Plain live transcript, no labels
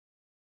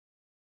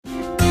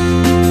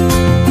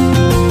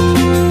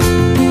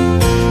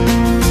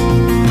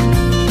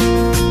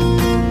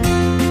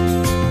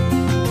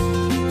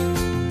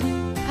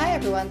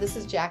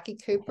Jackie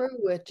Cooper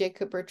with J.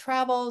 Cooper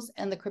Travels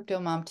and the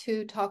Crypto Mom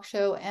 2 talk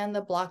show and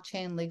the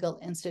Blockchain Legal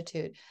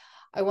Institute.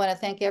 I want to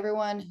thank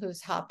everyone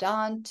who's hopped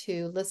on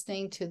to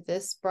listening to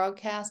this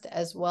broadcast,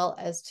 as well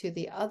as to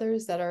the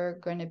others that are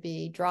going to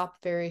be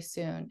dropped very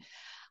soon.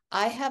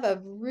 I have a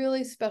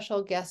really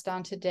special guest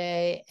on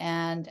today,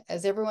 and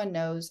as everyone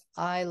knows,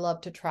 I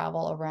love to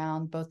travel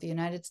around both the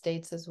United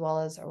States as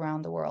well as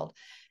around the world.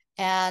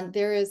 And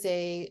there is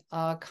a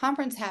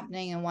conference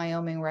happening in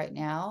Wyoming right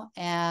now.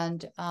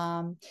 And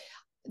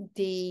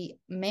the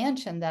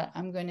mansion that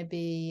I'm going to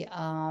be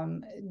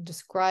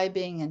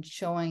describing and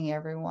showing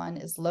everyone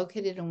is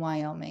located in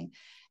Wyoming.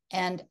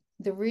 And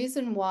the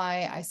reason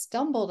why I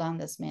stumbled on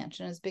this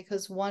mansion is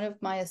because one of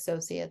my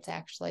associates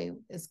actually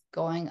is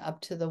going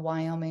up to the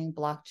Wyoming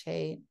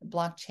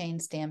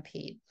blockchain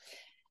stampede.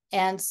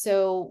 And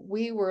so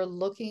we were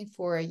looking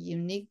for a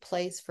unique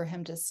place for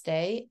him to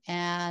stay.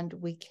 And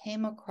we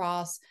came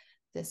across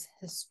this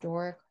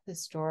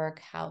historic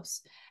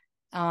house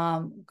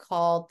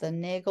called the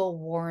Nagel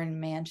Warren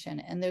Mansion.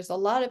 And there's a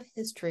lot of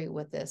history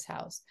with this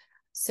house.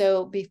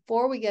 So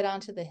before we get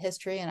onto the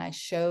history and I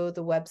show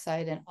the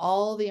website, and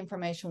all the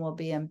information will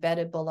be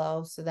embedded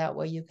below, so that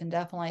way you can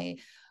definitely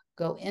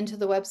go into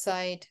the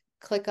website,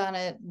 click on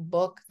it,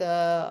 book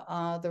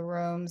the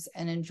rooms,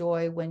 and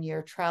enjoy when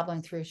you're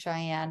traveling through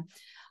Cheyenne.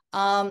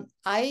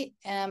 I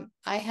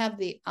have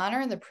the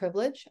honor and the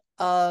privilege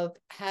of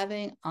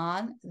having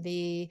on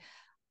the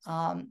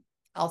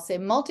I'll say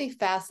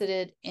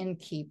multifaceted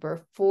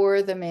innkeeper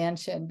for the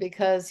mansion,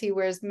 because he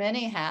wears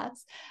many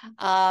hats.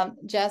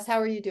 Jess, how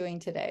are you doing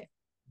today?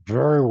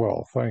 Very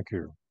well, thank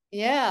you.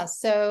 Yeah.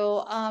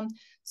 So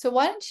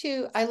why don't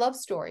you, I love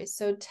stories.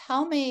 So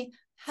tell me,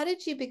 how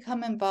did you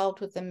become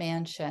involved with the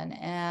mansion,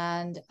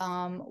 and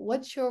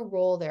what's your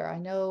role there? I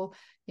know,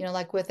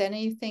 like with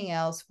anything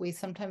else,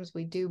 sometimes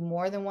we do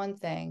more than one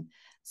thing.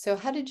 So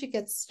how did you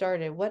get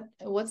started?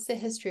 What's the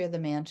history of the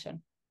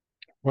mansion?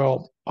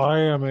 Well, I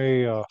am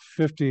a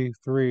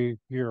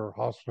 53-year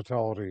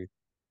hospitality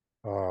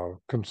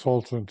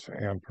consultant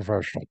and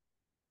professional.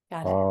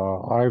 Got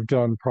it. I've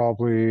done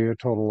probably a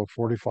total of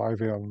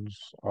 45 inns,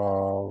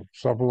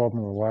 several of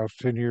them in the last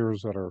 10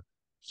 years that are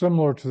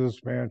similar to this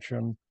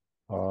mansion.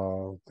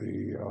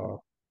 The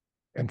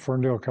in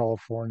Ferndale,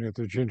 California,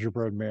 the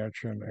Gingerbread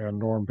Mansion,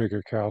 and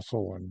Norumbega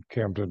Castle in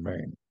Camden,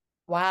 Maine,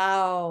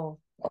 Wow.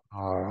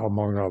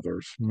 among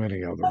others,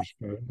 many others.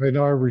 And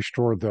I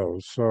restored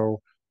those. So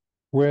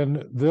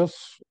when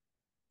this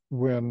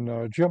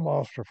when Jim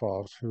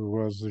Osterfoss, who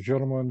was the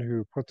gentleman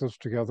who put this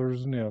together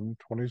as an inn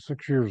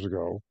 26 years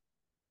ago,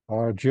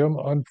 Jim,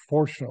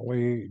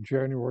 unfortunately,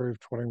 January of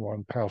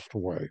 21, passed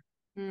away.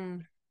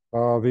 Mm.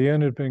 The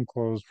inn had been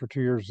closed for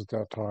 2 years at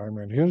that time,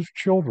 and his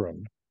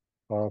children,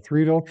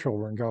 three adult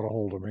children, got a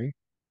hold of me,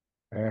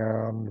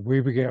 and we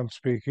began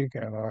speaking,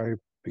 and I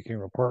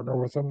became a partner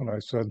with them, and I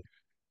said,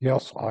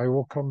 yes, I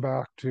will come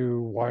back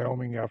to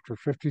Wyoming after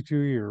 52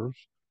 years,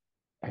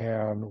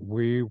 and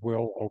we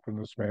will open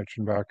this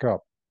mansion back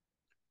up.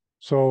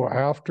 So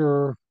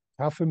after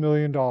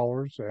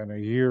 $500,000 and a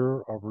year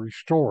of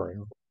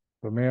restoring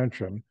the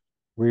mansion,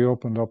 we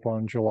opened up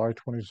on July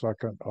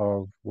 22nd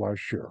of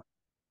last year.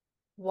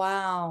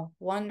 Wow,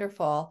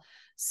 wonderful.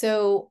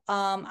 So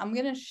I'm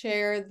going to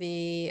share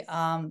the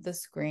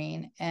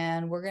screen,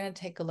 and we're going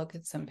to take a look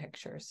at some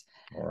pictures.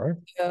 All right.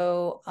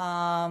 So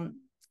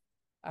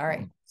all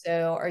right.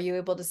 So are you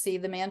able to see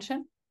the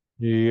mansion?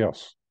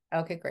 Yes.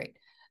 Okay, great.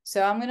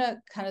 So I'm going to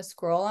kind of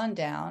scroll on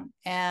down,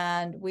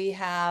 and we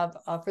have,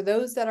 for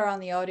those that are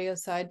on the audio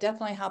side,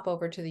 definitely hop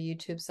over to the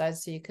YouTube side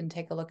so you can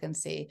take a look and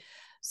see.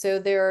 So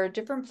there are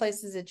different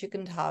places that you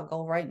can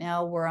toggle. Right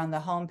now we're on the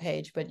home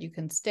page, but you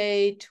can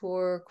stay,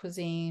 tour,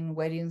 cuisine,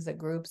 waitings at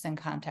groups, and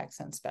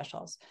contacts and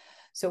specials.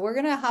 So we're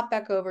going to hop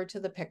back over to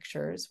the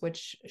pictures,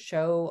 which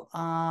show,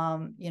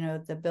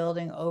 the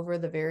building over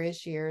the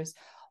various years.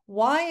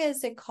 Why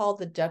is it called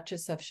the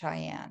Duchess of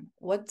Cheyenne?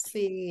 What's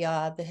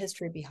the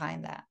history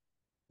behind that?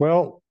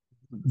 Well,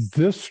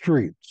 this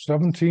street,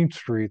 17th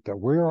Street, that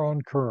we're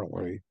on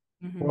currently,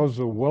 Mhm. was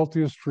the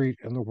wealthiest street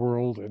in the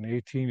world in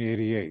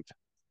 1888.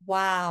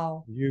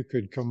 Wow. You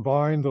could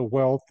combine the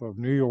wealth of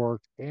New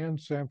York and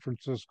San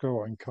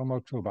Francisco and come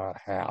up to about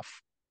half.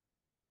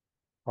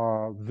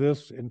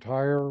 This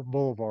entire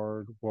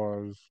boulevard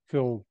was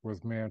filled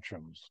with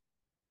mansions.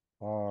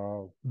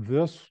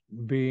 This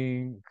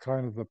being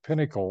kind of the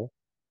pinnacle,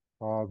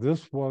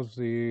 this was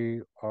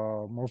the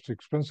most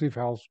expensive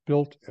house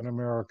built in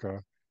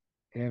America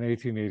in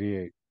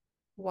 1888.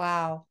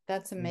 Wow.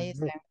 That's Mhm.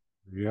 amazing.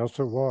 Yes,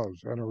 it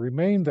was. And it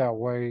remained that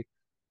way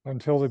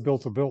until they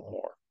built the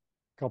Biltmore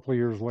a couple of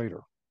years later.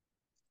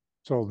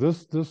 So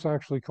this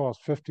actually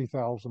cost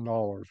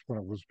 $50,000 when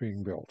it was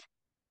being built.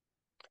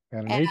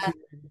 And in And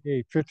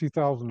 1888,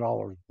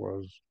 $50,000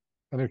 was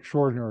an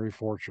extraordinary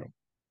fortune.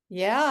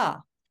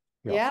 yeah,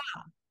 Yeah. yeah.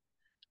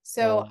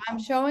 So Uh, I'm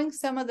showing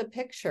some of the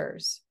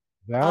pictures.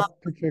 Uh,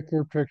 that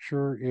particular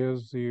picture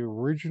is the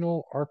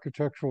original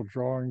architectural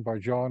drawing by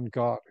John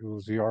Gott, who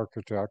was the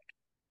architect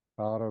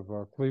out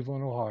of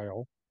Cleveland,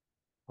 Ohio.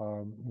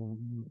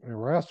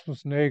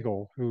 Erasmus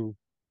Nagel, who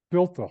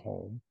built the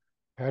home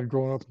had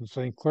grown up in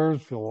St.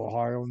 Clairsville,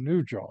 Ohio,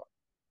 knew John.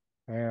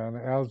 And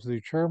as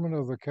the chairman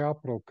of the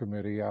Capitol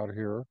Committee out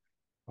here,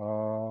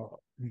 uh,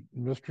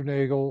 Mr.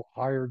 Nagel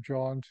hired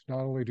John to not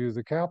only do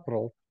the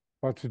Capitol,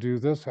 but to do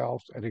this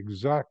house at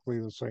exactly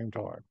the same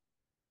time.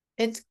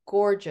 It's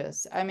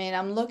gorgeous. I mean,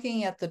 I'm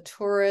looking at the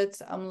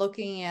turrets, I'm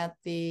looking at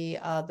the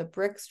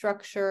brick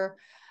structure,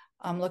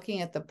 I'm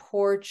looking at the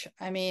porch.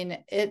 I mean,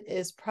 it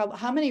is probably,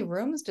 how many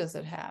rooms does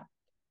it have?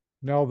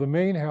 Now, the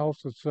main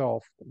house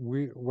itself,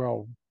 we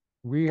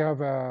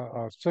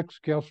have 6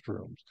 guest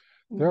rooms.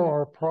 There Mhm.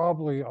 are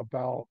probably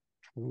about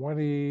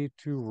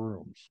 22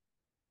 rooms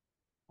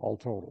all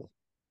total.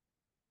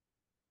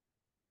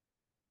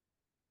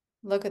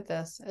 Look at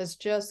this. It's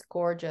just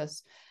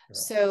gorgeous. Yeah.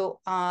 So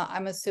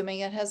I'm assuming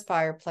it has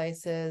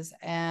fireplaces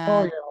Oh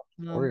and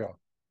yeah. Oh um, yeah.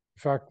 In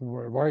fact,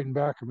 right in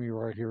back of me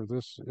right here,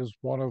 this is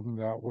one of them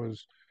that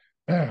was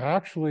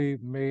actually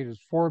made as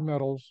 4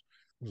 metals.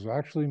 It was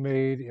actually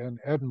made in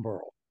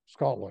Edinburgh,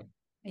 Scotland,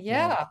 and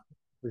yeah,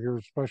 we're here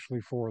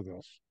especially for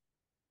this.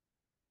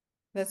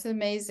 that's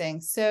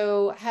amazing.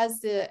 So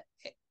has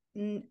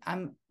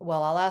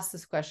well, I'll ask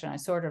this question. I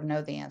sort of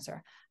know the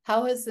answer.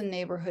 How has the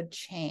neighborhood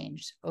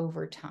changed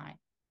over time?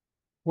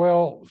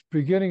 Well,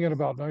 beginning in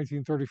about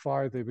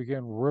 1935, they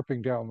began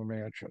ripping down the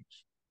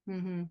mansions.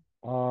 Hmm.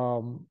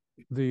 Um,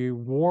 the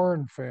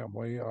Warren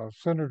family,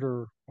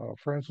 Senator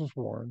Francis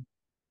Warren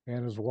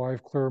and his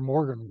wife Claire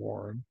Morgan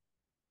Warren,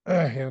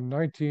 in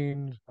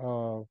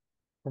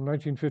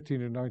 1915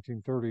 to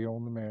 1930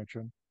 owned the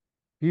mansion.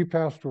 He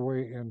passed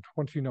away in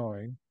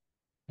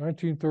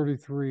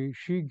 1933.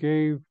 She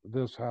gave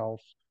this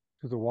house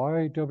to the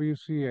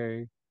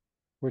YWCA,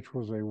 which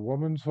was a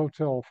women's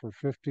hotel for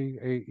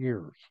 58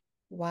 years.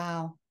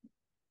 Wow.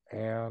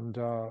 And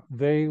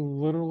they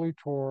literally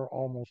tore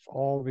almost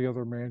all the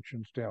other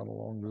mansions down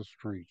along this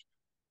street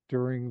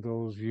during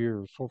those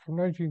years. So from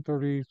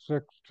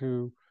 1936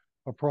 to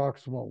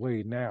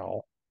approximately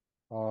now,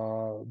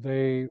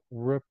 they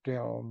ripped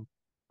down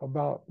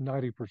about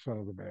 90%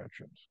 of the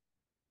mansions.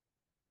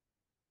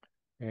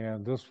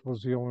 And this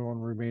was the only one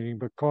remaining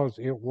because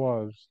it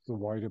was the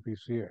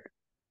YWCA.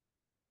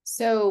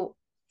 So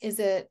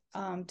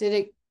did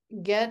it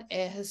get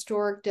a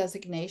historic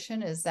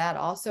designation? Is that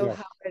also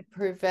how Yes. it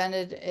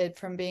prevented it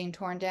from being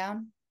torn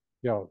down?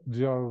 Yeah.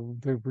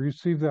 They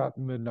received that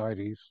in the mid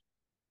 90s.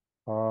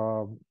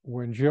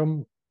 When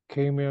Jim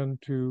came in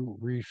to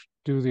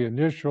do the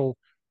initial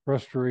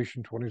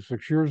restoration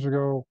 26 years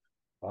ago,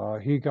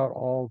 he got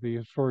all the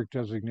historic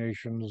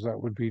designations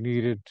that would be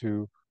needed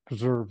to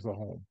preserve the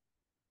home.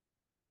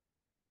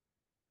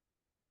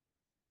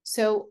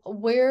 So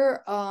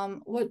what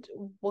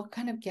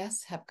kind of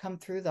guests have come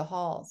through the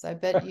halls? I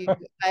bet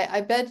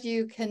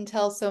you can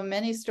tell so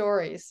many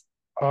stories.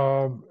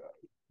 um,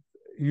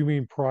 you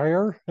mean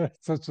prior,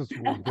 since it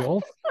was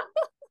built?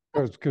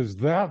 Because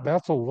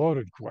that's a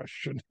loaded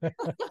question.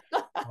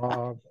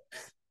 uh,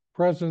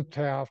 President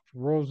Taft,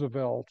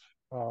 Roosevelt,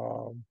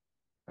 um,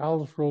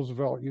 Alice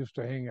Roosevelt used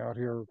to hang out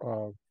here.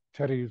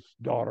 Teddy's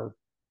daughter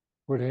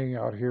would hang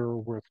out here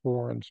with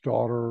Warren's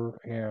daughter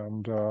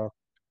and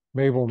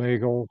Mabel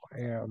Nagel.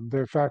 And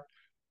in fact,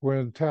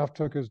 when Taft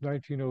took his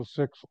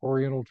 1906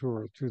 Oriental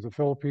tour to the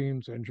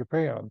Philippines and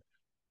Japan,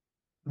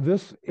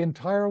 this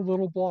entire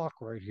little block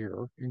right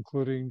here,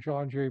 including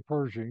John J.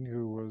 Pershing,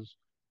 who was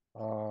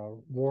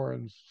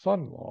Warren's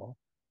son-in-law,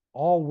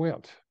 all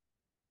went.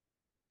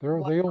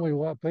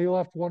 Wow, They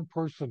left one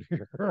person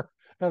here,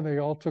 and they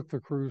all took the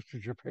cruise to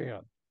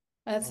Japan.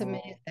 that's Uh,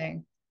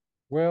 amazing.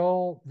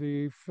 well,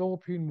 the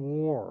Philippine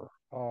War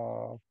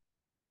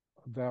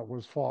that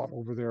was fought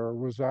over there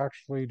was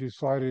actually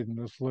decided in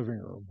this living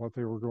room what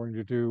they were going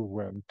to do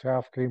when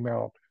Taft came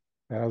out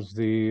as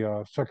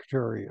the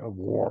Secretary of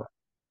War.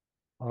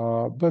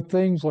 But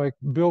things like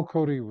Bill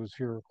Cody was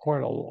here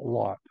quite a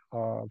lot.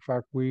 In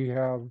fact, we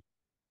have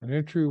an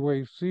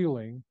entryway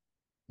ceiling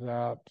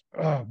that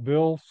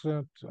Bill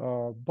sent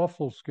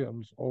buffalo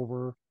skins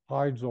over,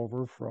 hides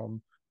over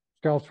from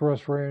Scouts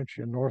Rest Ranch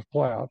in North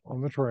Platte on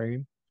the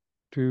train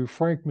to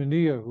Frank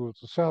Mania, who was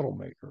a saddle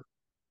maker.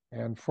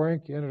 And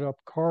Frank ended up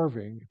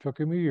carving, it took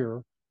him a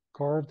year,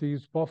 carved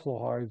these buffalo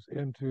hides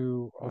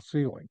into a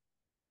ceiling,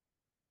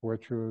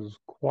 which was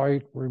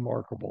quite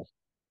remarkable.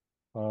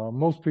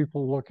 Most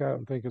people look at it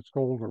and think it's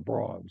gold or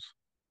bronze.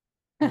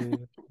 It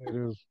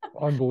is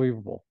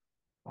unbelievable.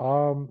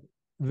 Um,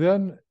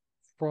 then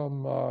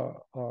from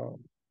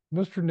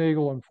Mr.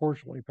 Nagel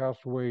unfortunately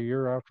passed away a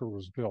year after it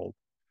was built.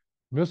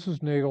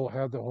 Mrs. Nagel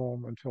had the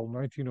home until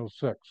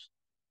 1906.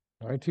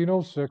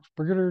 1906,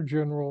 Brigadier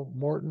General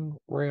Morton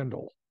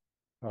Randall,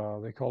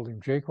 they called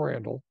him Jake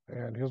Randall,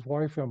 and his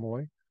wife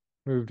Emily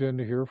moved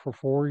into here for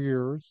 4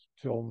 years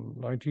till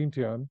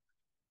 1910.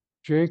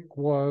 Jake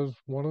was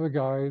one of the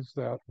guys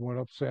that went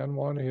up San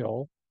Juan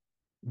Hill.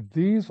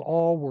 These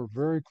all were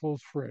very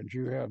close friends.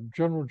 You had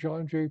General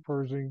John J.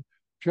 Pershing,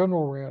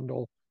 General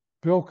Randall,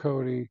 Bill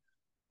Cody,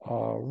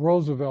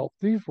 Roosevelt.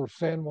 These were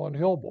San Juan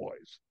Hill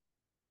boys.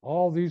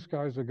 All these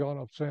guys had gone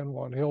up San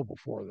Juan Hill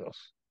before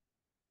this.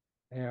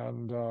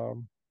 And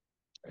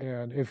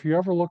And if you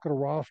ever look at a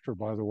roster,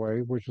 by the way,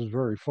 which is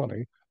very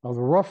funny, of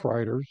the Rough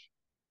Riders,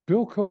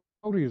 Bill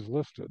Cody is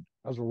listed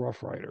as a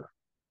Rough Rider.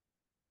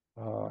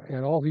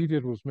 And all he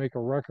did was make a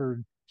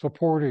record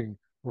supporting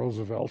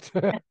Roosevelt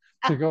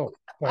to go.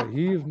 But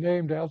he is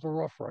named as a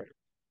Rough Rider.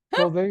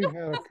 So they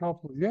had a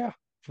couple, yeah,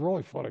 it's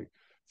really funny.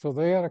 So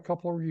they had a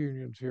couple of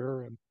reunions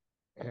here,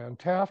 and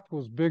Taft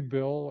was Big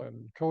Bill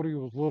and Cody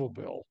was Little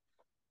Bill.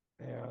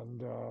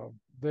 And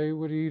they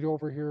would eat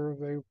over here,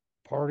 they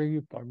party.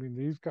 I mean,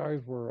 these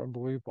guys were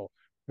unbelievable.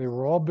 They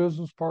were all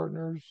business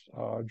partners.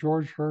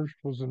 George Hurst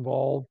was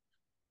involved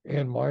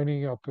in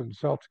mining up in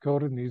South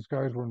Dakota, and these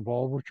guys were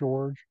involved with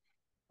George.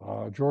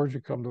 George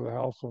had come to the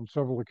house on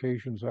several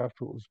occasions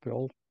after it was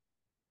built.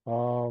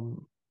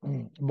 Um,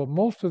 but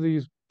most of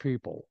these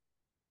people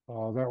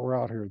that were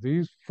out here,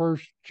 these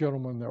first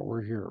gentlemen that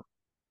were here,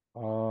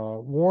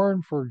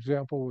 Warren, for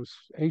example, was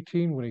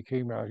 18 when he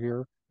came out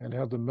here and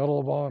had the Medal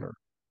of Honor.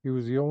 He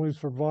was the only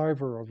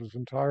survivor of his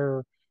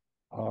entire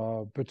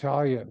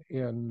battalion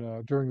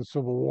in during the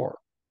Civil War.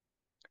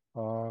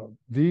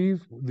 These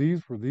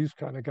were these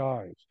kind of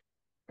guys,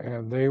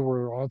 and they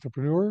were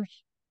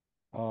entrepreneurs.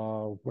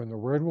 When the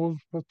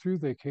railroads put through,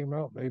 they came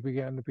out. They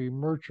began to be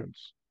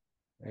merchants,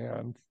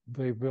 and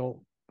they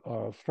built,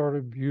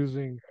 started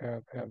using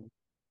and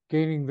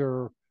gaining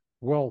their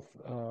wealth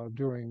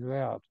doing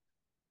that.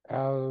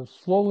 As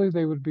slowly,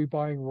 they would be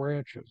buying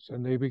ranches,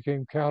 and they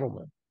became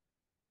cattlemen.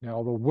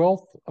 Now, the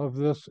wealth of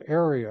this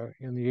area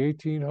in the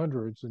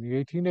 1800s and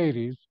the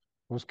 1880s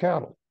was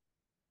cattle.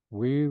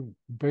 We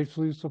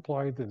basically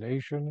supplied the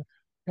nation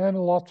and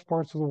lots of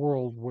parts of the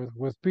world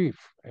with beef,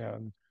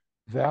 and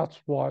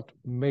that's what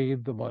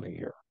made the money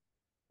here.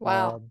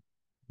 Wow. Uh,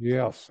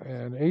 yes,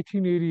 and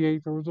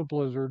 1888 there was a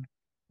blizzard,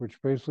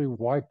 which basically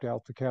wiped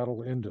out the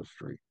cattle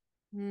industry.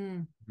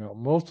 Mm. Now,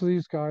 most of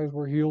these guys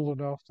were healed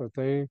enough that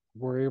they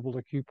were able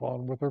to keep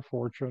on with their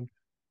fortune,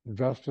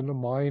 invest into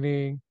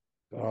mining,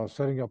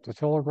 setting up the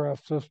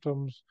telegraph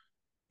systems,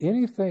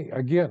 anything,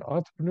 again,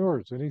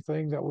 entrepreneurs,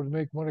 anything that would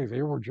make money,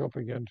 they were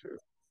jumping into.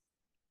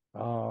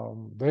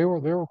 They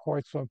were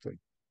quite something.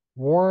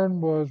 Warren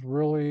was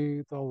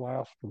really the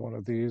last one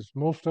of these.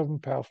 Most of them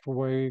passed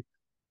away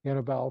in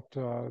about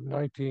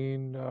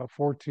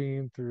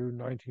 1914 through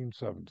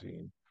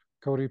 1917.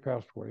 Cody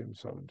passed away in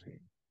 17.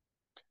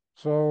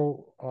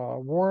 So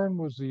Warren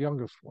was the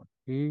youngest one.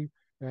 He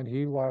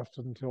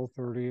lasted until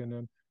 30, and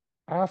then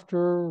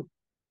after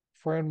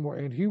friend,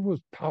 and he was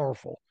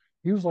powerful.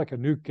 He was like a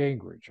Newt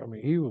Gingrich. I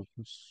mean, he was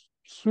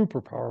super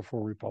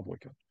powerful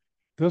Republican.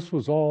 This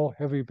was all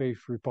heavy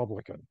based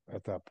Republican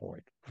at that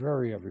point,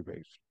 very heavy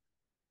based.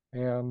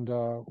 And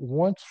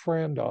once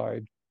Fran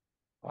died,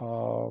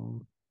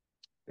 um,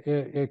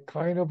 it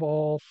kind of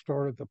all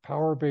started, the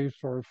power base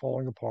started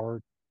falling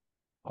apart.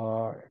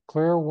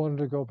 Claire wanted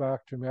to go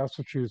back to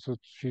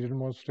Massachusetts. She didn't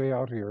want to stay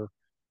out here.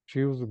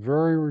 She was a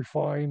very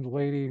refined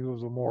lady who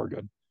was a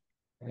Morgan.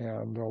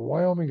 And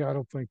Wyoming, I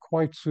don't think,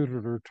 quite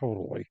suited her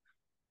totally.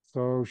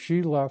 So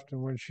she left,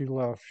 and when she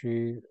left,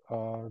 she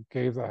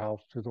gave the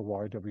house to the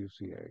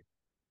YWCA.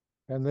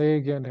 And they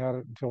again had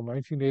it until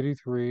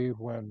 1983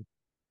 when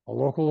a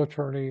local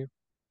attorney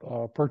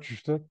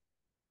purchased it.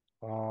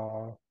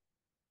 Uh,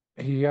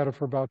 he had it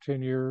for about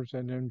 10 years,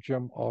 and then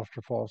Jim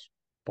Osterfoss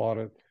bought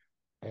it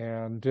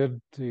and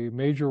did the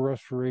major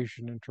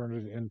restoration and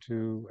turned it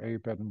into a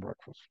bed and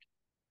breakfast.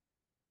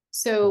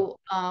 So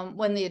So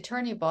when the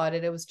attorney bought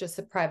it, it was just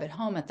a private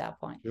home at that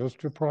point. just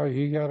to probably,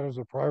 he had it as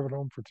a private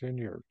home for 10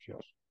 years, yes.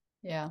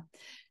 Yeah.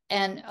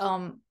 And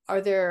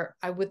are there,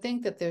 I would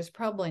think that there's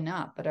probably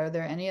not, but are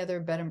there any other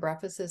bed and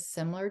breakfasts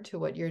similar to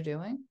what you're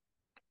doing?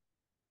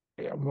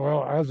 Yeah,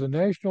 well, as a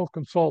national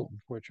consultant,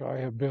 which I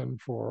have been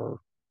for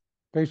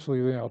basically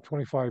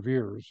 25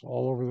 years,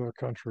 all over the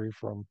country,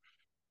 from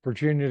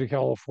Virginia to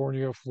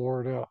California,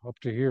 Florida, up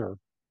to here.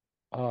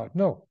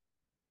 No,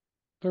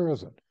 there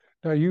isn't.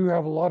 Now, you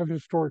have a lot of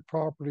historic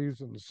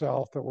properties in the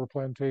South that were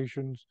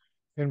plantations,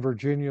 in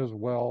Virginia as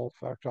well.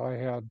 In fact, I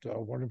had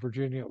one in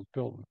Virginia that was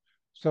built in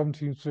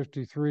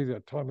 1763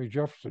 that Tommy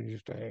Jefferson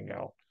used to hang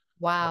out.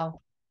 Uh,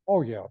 Wow.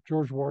 oh, yeah,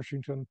 George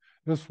Washington.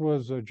 This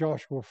was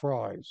Joshua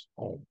Fry's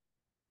home.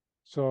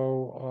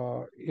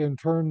 So, in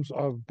terms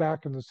of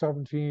back in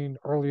the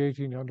early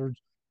 1800s,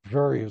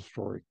 very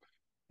historic.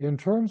 In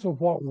terms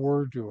of what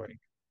we're doing,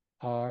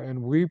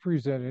 and we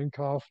present in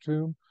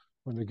costume.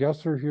 When the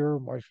guests are here,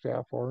 my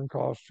staff are in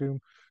costume.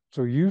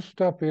 So you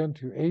step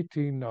into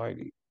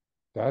 1890.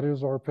 That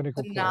is our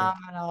pinnacle point.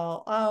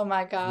 Phenomenal. Oh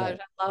my Yeah. gosh,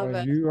 I love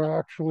And it. you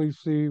actually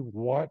see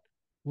what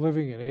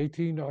living in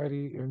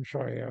 1890 in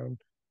Cheyenne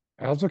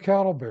as a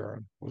cattle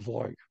baron was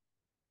like.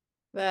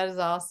 That is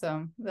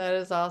awesome. That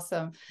is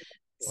awesome. Right.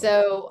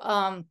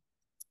 So,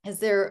 is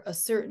there a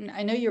certain,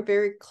 I know you're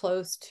very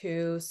close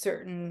to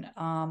certain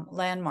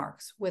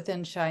landmarks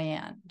within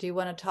Cheyenne. Do you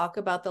want to talk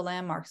about the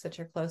landmarks that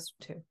you're close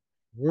to?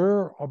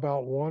 We're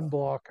about 1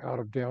 block out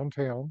of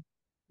downtown.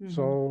 Hmm.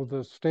 So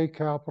the state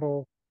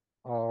capitol,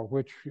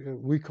 which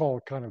we call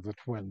it kind of the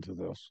twin to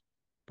this,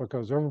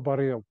 because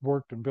everybody that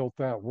worked and built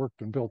that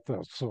worked and built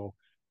this. So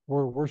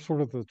we're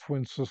sort of the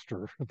twin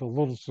sister, the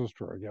little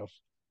sister, I guess.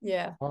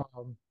 Yeah.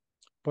 Um,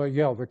 but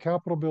yeah, the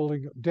Capitol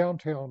building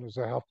downtown is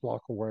a half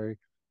block away.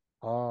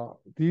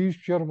 These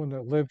gentlemen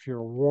that lived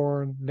here,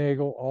 Warren,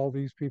 Nagel, all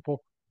these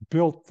people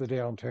built the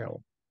downtown.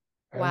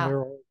 And Wow. there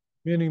are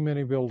many,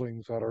 many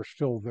buildings that are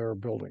still their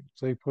buildings.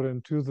 They put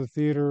in two of the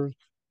theaters,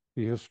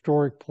 the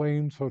historic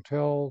Plains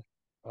Hotel,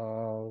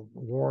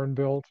 Warren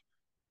built,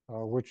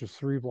 which is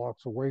 3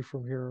 blocks away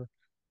from here.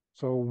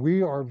 So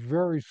we are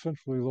very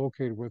centrally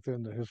located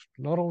within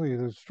not only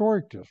the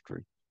historic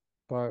district,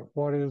 but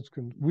what is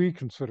we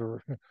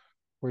consider,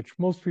 which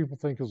most people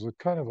think is a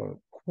kind of a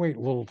quaint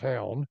little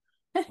town.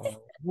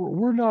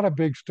 We're not a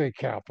big state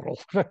capital.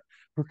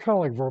 We're kind of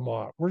like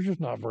Vermont. We're just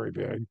not very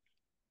big.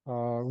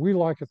 We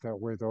like it that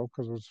way though,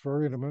 because it's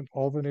very intimate.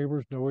 All the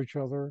neighbors know each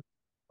other.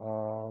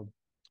 Uh,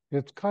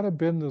 it's kind of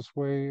been this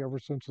way ever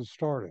since it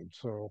started.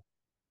 So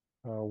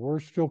we're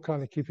still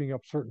kind of keeping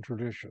up certain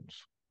traditions.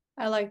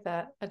 I like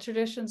that.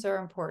 Traditions are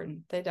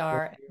important. They Well,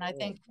 are.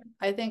 And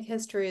I think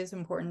history is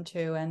important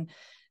too.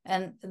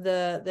 And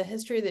the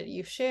history that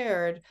you've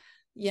shared,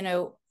 you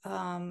know,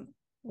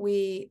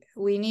 we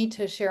need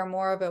to share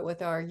more of it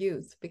with our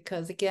youth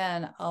because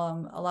again,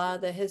 a lot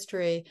of the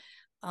history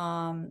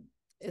um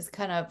is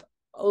kind of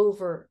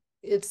over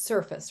its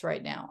surface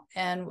right now.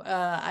 And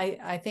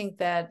I think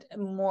that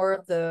more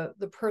of the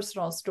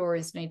personal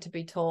stories need to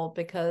be told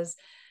because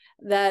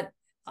that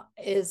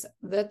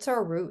that's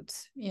our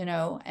roots,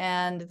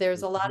 and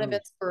there's a lot of agree.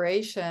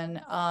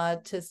 inspiration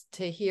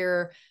to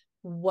hear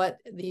what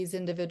these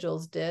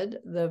individuals did,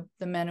 the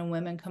men and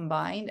women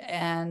combined,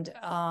 and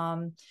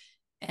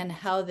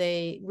how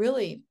they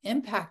really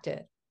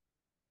impacted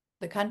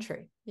the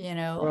country,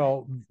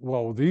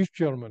 Well, these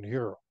gentlemen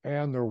here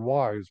and their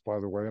wives, by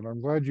the way, and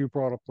I'm glad you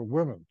brought up the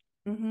women.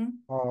 Mm-hmm.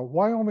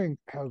 Wyoming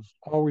has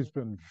always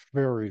been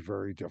very,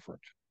 very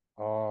different.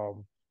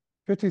 Um,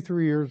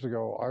 53 years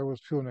ago, I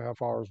was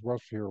 2.5 hours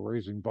west of here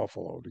raising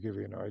buffalo, to give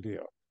you an idea.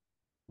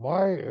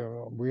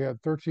 We had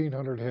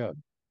 1,300 head.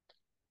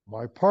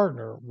 My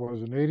partner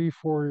was an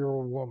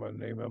 84-year-old woman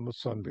named Emma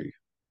Sunby.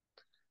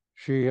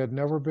 She had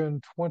never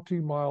been 20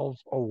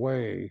 miles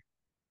away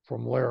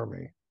from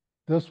Laramie.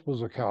 This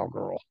was a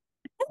cowgirl.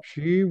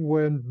 She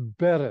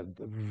embedded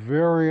the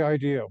very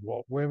idea of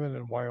what women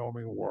in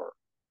Wyoming were.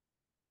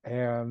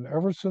 And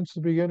ever since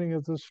the beginning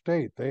of this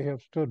state, they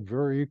have stood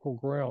very equal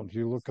ground.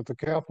 You look at the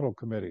Capitol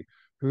Committee,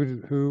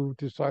 who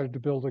decided to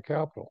build a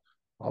Capitol.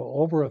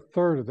 Over a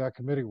third of that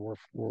committee were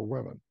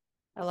women.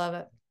 I love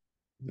it.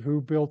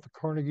 Who built the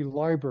Carnegie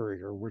Library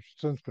here, which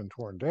has since been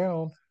torn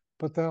down,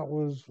 but that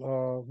was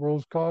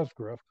Rose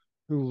Cosgriff,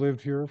 who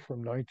lived here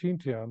from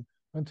 1910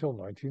 until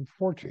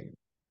 1914.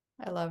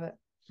 I love it.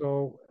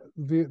 So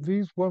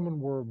these women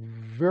were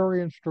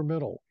very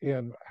instrumental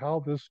in how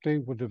this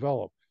state would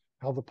develop,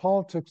 how the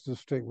politics of the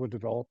state would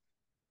develop,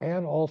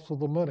 and also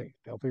the money.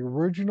 Now, the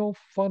original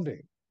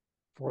funding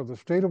for the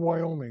state of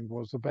Wyoming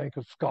was the Bank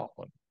of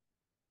Scotland.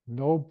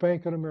 No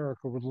bank in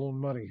America would loan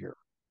money here.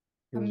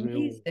 It was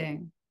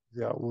Amazing.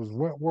 yeah, it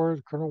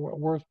was Colonel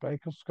Wentworth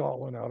Bank of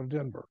Scotland out of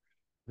Denver.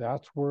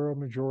 That's where a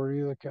majority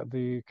of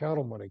the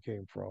cattle money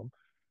came from.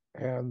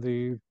 And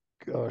the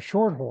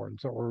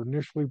shorthorns that were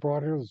initially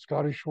brought here, the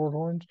Scottish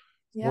shorthorns,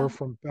 were Yeah.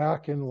 from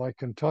back in like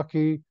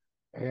Kentucky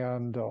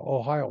and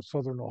Ohio,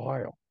 southern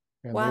Ohio,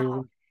 and they Wow.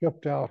 were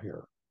shipped out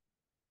here.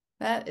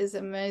 That is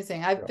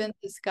amazing. I've Yeah. been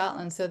to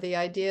Scotland, so the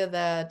idea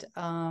that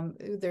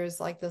there's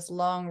like this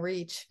long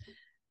reach,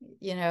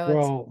 it's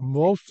Well,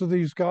 most of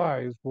these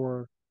guys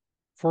were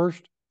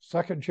first,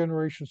 second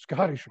generation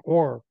Scottish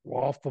or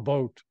off the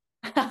boat.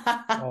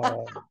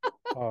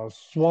 Uh,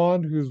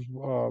 Swan, whose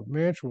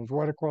mansion was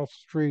right across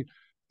the street,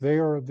 they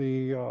are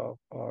the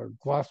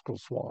Glasgow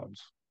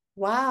Swans.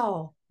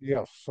 wow.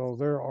 Yes, so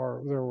there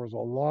was a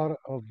lot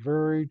of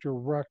very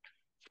direct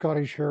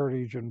Scottish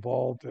heritage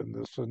involved in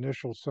this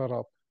initial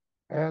setup.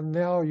 And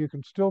now you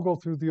can still go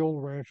through the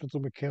old ranches, the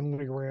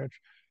McKinley Ranch.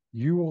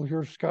 You will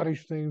hear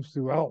Scottish themes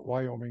throughout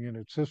Wyoming in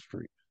its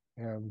history.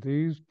 And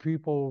these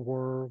people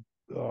were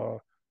uh,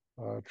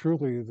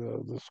 truly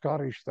the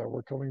Scottish that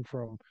were coming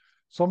from.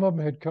 Some of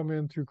them had come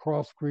in through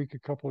Cross Creek a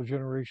couple of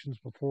generations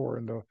before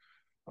into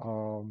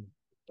um,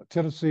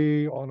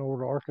 Tennessee on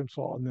over to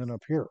Arkansas and then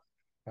up here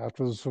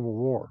after the Civil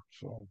War.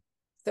 So,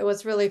 So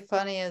what's really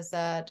funny is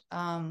that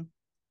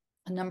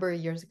a number of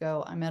years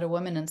ago, I met a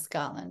woman in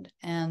Scotland.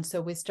 And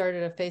so we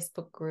started a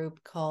Facebook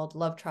group called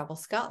Love Travel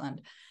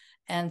Scotland.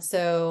 And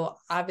so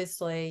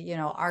obviously,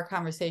 our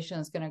conversation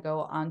is going to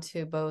go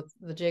onto both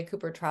the Jay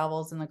Cooper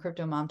Travels and the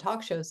Crypto Mom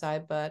Talk Show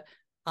side, but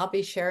I'll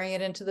be sharing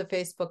it into the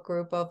Facebook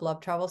group of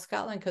Love Travel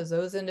Scotland because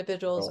those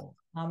individuals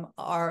well,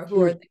 are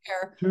who are to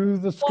there. to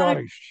the Want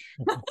Scottish,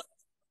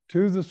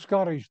 to the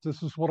Scottish,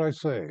 this is what I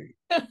say.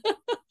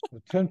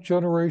 The 10th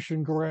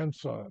generation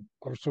grandson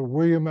of Sir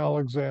William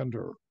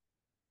Alexander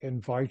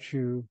invites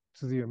you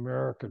to the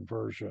American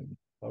version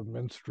of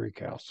Minster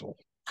Castle.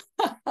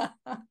 to...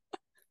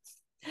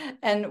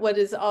 And what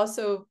is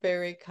also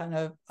very kind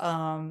of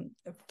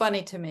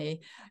funny to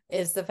me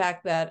is the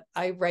fact that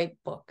I write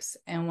books,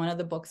 and one of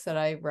the books that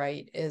I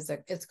write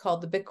it's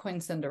called The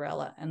Bitcoin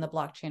Cinderella and the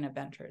Blockchain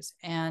Adventures.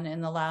 And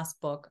in the last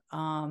book,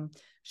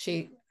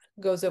 she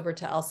goes over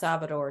to El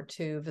Salvador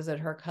to visit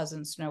her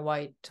cousin Snow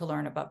White to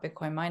learn about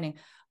Bitcoin mining,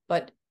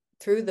 but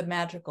through the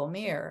magical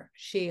mirror,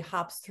 she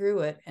hops through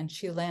it and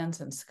she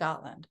lands in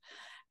Scotland.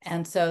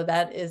 And so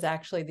that is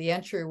actually the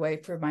entryway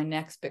for my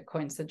next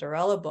Bitcoin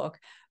Cinderella book,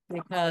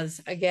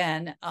 because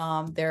again,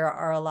 there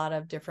are a lot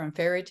of different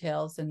fairy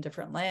tales in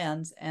different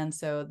lands. And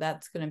so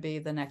that's going to be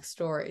the next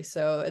story.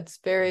 So it's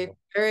very,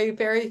 very,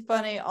 very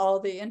funny, all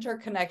the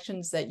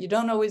interconnections that you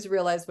don't always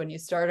realize when you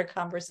start a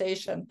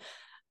conversation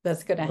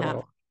that's going to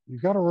happen. You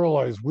got to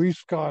realize we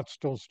Scots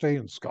don't stay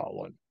in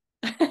Scotland.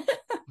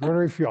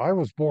 Very few. I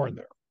was born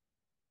there.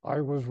 I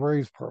was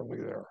raised partly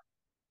there.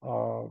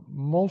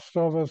 Most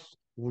of us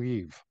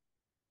leave.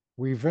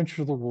 We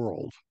venture the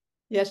world.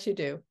 Yes, you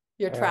do.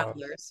 You're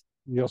travelers.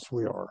 Yes,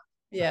 we are.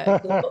 Yeah,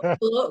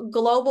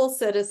 global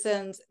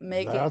citizens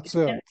That's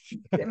it.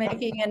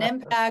 making an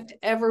impact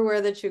everywhere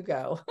that you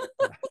go.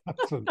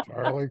 That's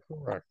entirely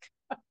correct.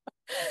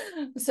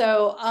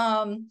 So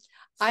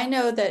I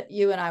know that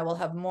you and I will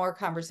have more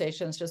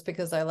conversations just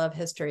because I love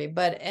history,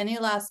 but any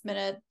last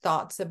minute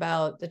thoughts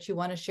about that you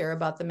want to share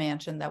about the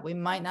mansion that we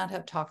might not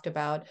have talked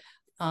about?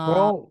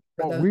 Well,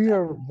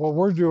 what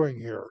we're doing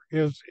here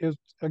is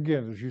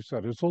again, as you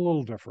said, it's a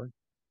little different.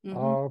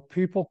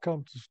 People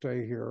come to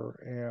stay here,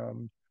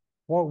 and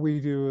what we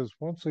do is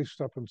once they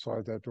step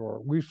inside that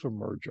door, we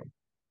submerge them.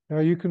 Now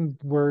you can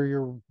wear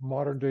your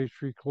modern day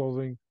street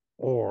clothing,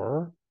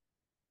 or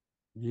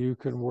you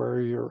can wear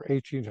your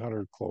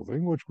 1800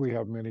 clothing, which we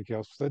have many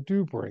guests that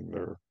do bring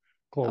their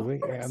clothing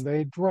and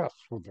they dress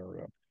when they're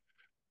in.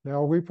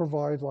 Now we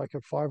provide, like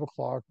at 5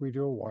 o'clock, we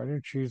do a wine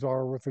and cheese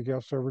hour with the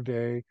guests every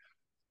day,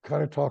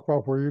 kind of talk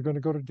about where you're going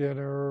to go to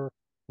dinner,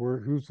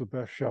 who's the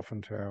best chef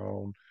in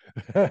town,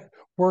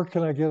 where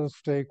can I get a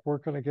steak, where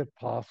can I get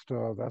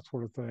pasta, that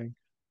sort of thing.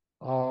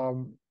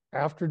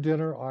 After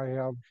dinner, I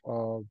have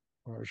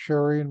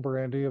sherry and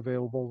brandy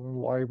available in the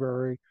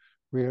library.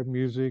 We have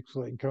music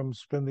so they can come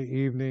spend the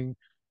evening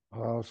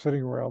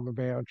sitting around the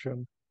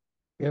mansion.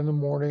 In the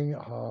morning,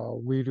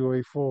 we do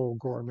a full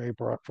gourmet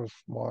breakfast.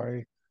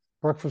 My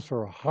breakfasts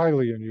are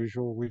highly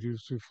unusual. We do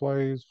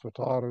souffles,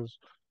 frittatas,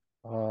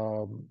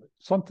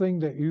 something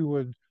that you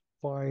would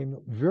find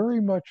very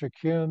much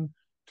akin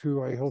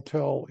to a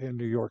hotel in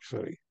New York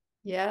City.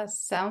 Yes,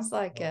 sounds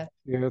like it.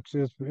 It's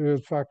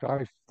in fact,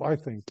 I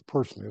think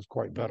personally it's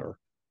quite better.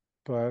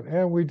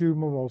 And we do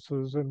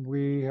mimosas, and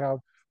we have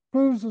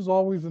booze is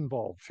always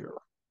involved here.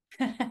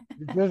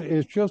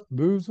 It's just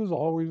booze is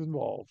always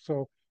involved.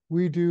 So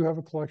we do have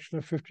a collection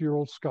of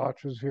 50-year-old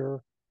scotches here,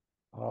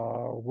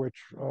 which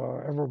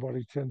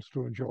everybody tends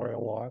to enjoy a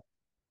lot.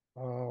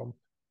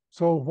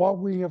 So what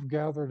we have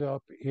gathered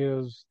up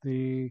is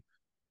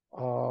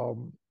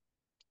um,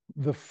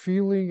 the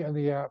feeling and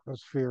the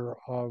atmosphere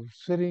of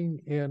sitting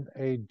in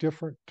a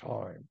different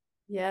time.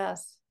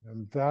 Yes.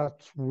 And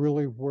that's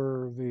really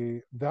where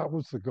that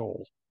was the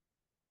goal.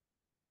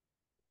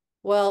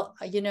 Well,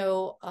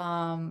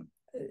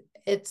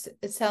 it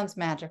sounds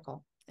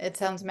magical. It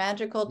sounds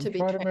magical to be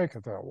try to make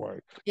it that way.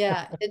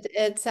 Yeah,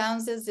 it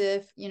sounds as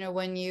if,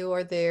 when you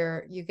are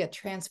there, you get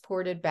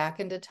transported back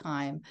into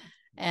time.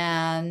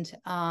 And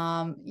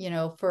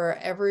for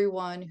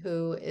everyone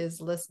who is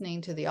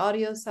listening to the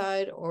audio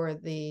side or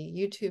the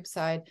YouTube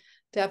side,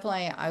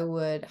 definitely I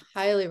would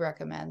highly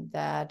recommend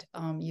that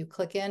you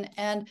click in.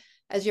 And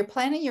as you're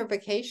planning your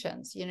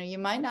vacations, you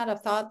might not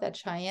have thought that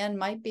Cheyenne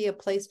might be a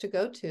place to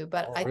go to,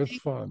 but it's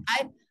fun.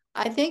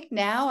 I think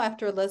now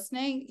after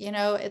listening,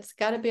 it's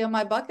got to be on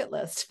my bucket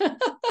list.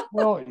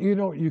 Well,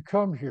 you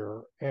come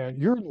here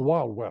and you're in the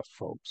Wild West,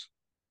 folks.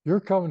 You're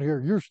coming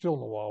here, you're still in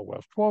the Wild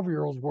West.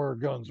 12-year-olds wear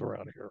guns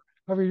around here.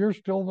 I mean, you're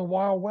still in the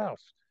Wild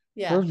West.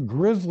 Yeah. There's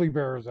grizzly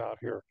bears out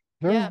here.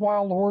 There's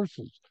wild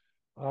horses.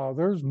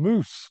 There's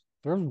moose.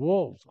 There's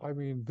wolves. I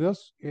mean,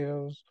 this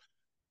is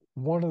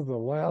one of the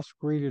last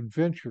great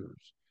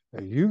adventures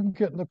that you can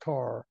get in the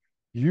car.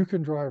 You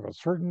can drive a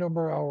certain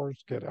number of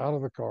hours, get out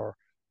of the car,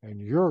 and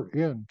you're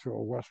into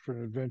a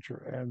Western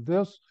adventure. And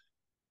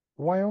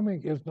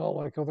Wyoming is not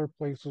like other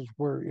places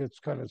where it's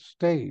kind of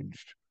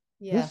staged.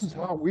 Yes. This is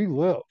how we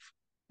live.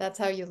 That's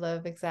how you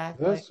live,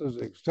 exactly. This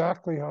is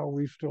exactly how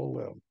we still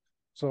live.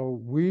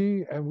 So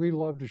we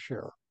love to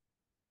share.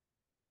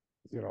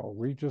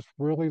 We just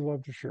really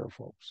love to share,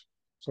 folks.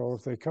 So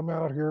if they come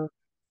out here,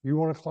 you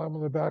want to climb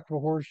on the back of a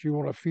horse, you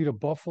want to feed a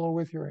buffalo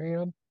with your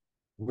hand,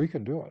 we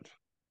can do it.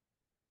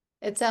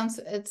 It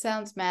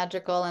sounds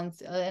magical, and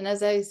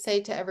as I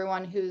say to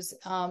everyone who's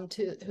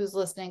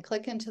listening,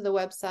 click into the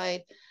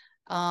website,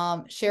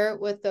 share it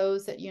with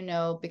those that you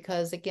know,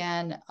 because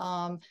again,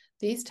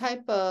 these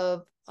type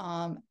of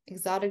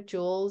exotic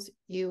jewels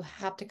you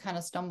have to kind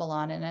of stumble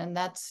on, and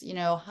that's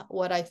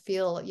what I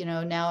feel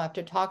now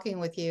after talking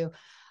with you.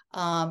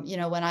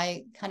 When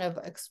I kind of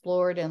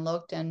explored and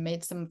looked and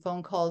made some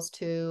phone calls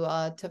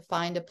to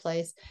find a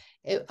place,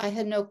 I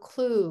had no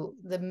clue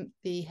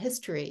the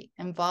history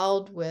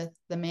involved with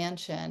the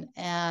mansion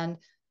and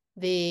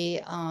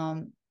the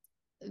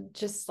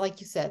just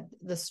like you said,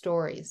 the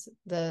stories,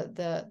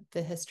 the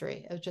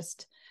history.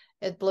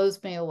 It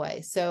blows me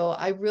away. So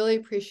I really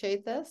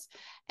appreciate this.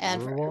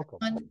 And You're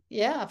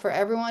welcome. for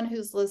everyone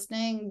who's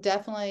listening,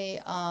 definitely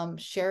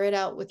share it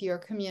out with your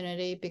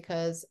community,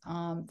 because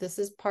this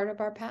is part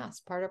of our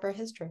past, part of our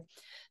history.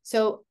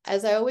 So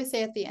as I always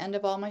say at the end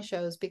of all my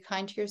shows, be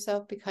kind to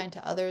yourself, be kind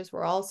to others.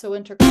 We're all so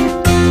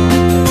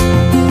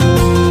interconnected.